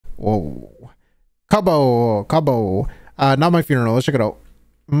Whoa. Cabo. Not My Funeral. Let's check it out.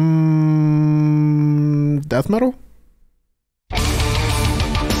 Death metal?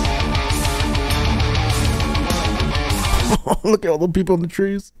 Look at all the people in the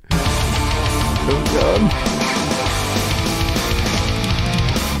trees. Oh god.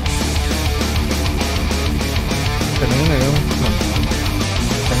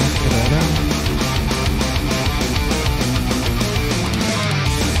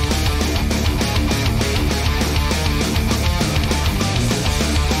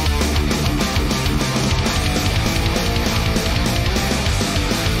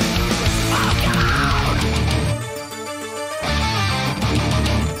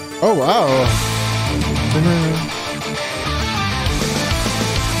 Oh wow. No.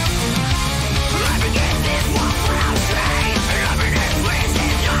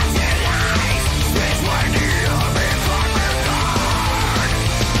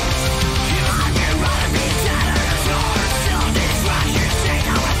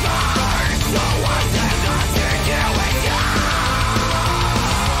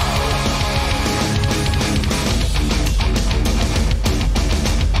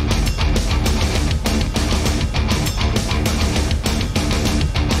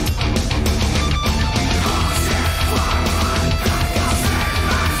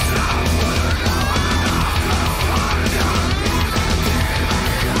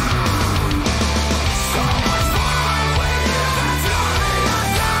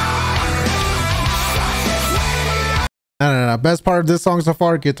 Best part of this song so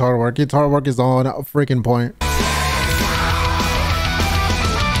far, guitar work. Guitar work is on a freaking point.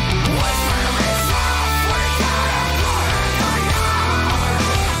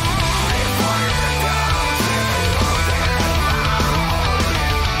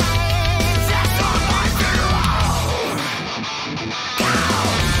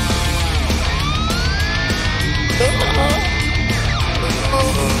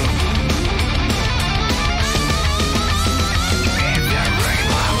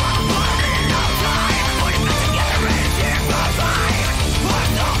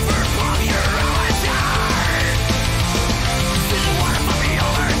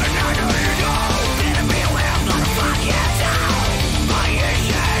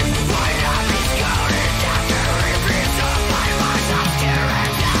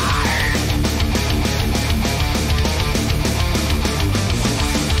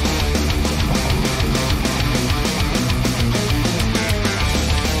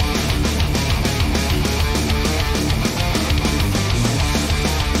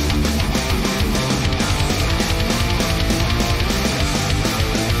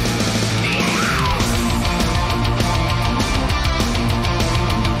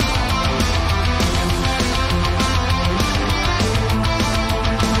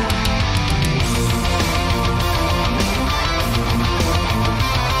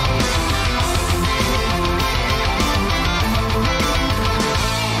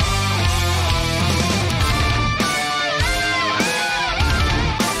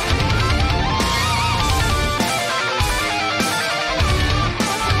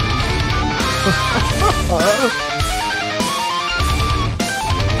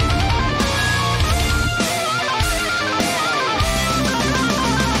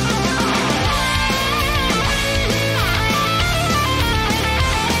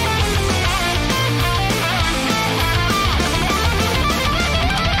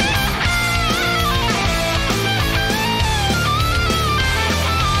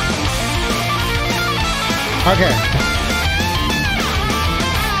 Okay.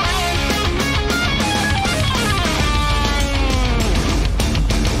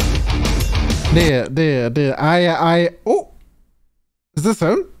 There. Oh, is this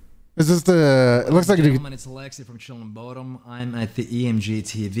him? Is this the? It looks like it's Alexi from Chillin' Bottom. I'm at the EMG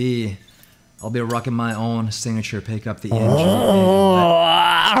TV. I'll be rocking my own signature pickup, the EMG.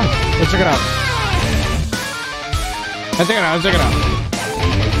 Let's check it out. Let's check it out.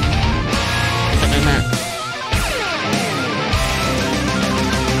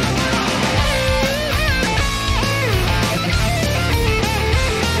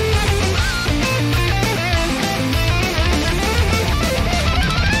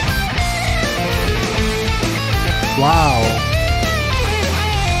 Wow.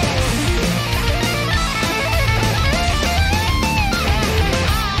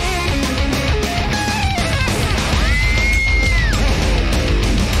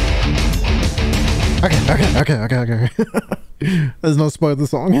 Okay. There's no spoil the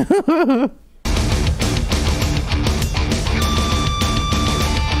song.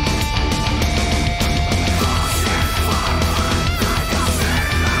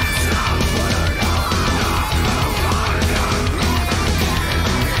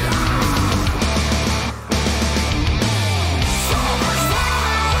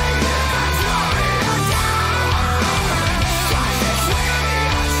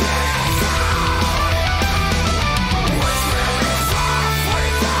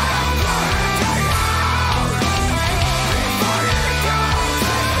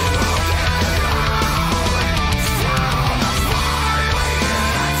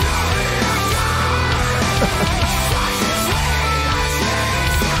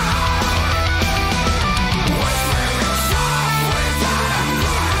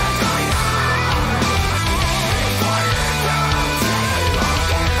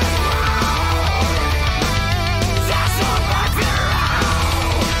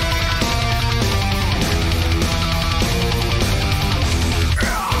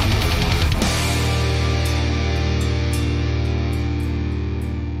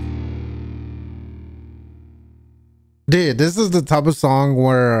 Dude, this is the type of song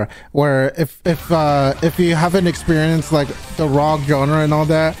where if you haven't experienced like the rock genre and all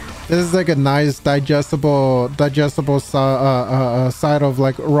that, this is like a nice digestible side of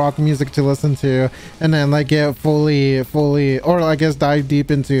like rock music to listen to, and then like get fully, or I guess dive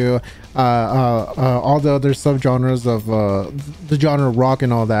deep into all the other subgenres of the genre of rock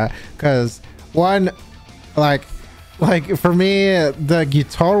and all that. Because one, like for me, the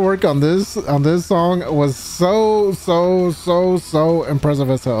guitar work on this song was so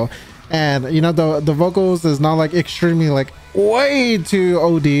impressive as hell. And you know, the vocals is not like extremely like way too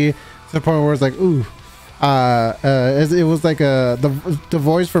OD to the point where it's like ooh. It was like the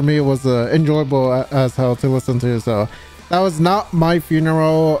voice for me was enjoyable as hell to listen to. So that was Not My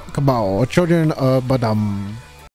Funeral, Cabal, Children of Badam.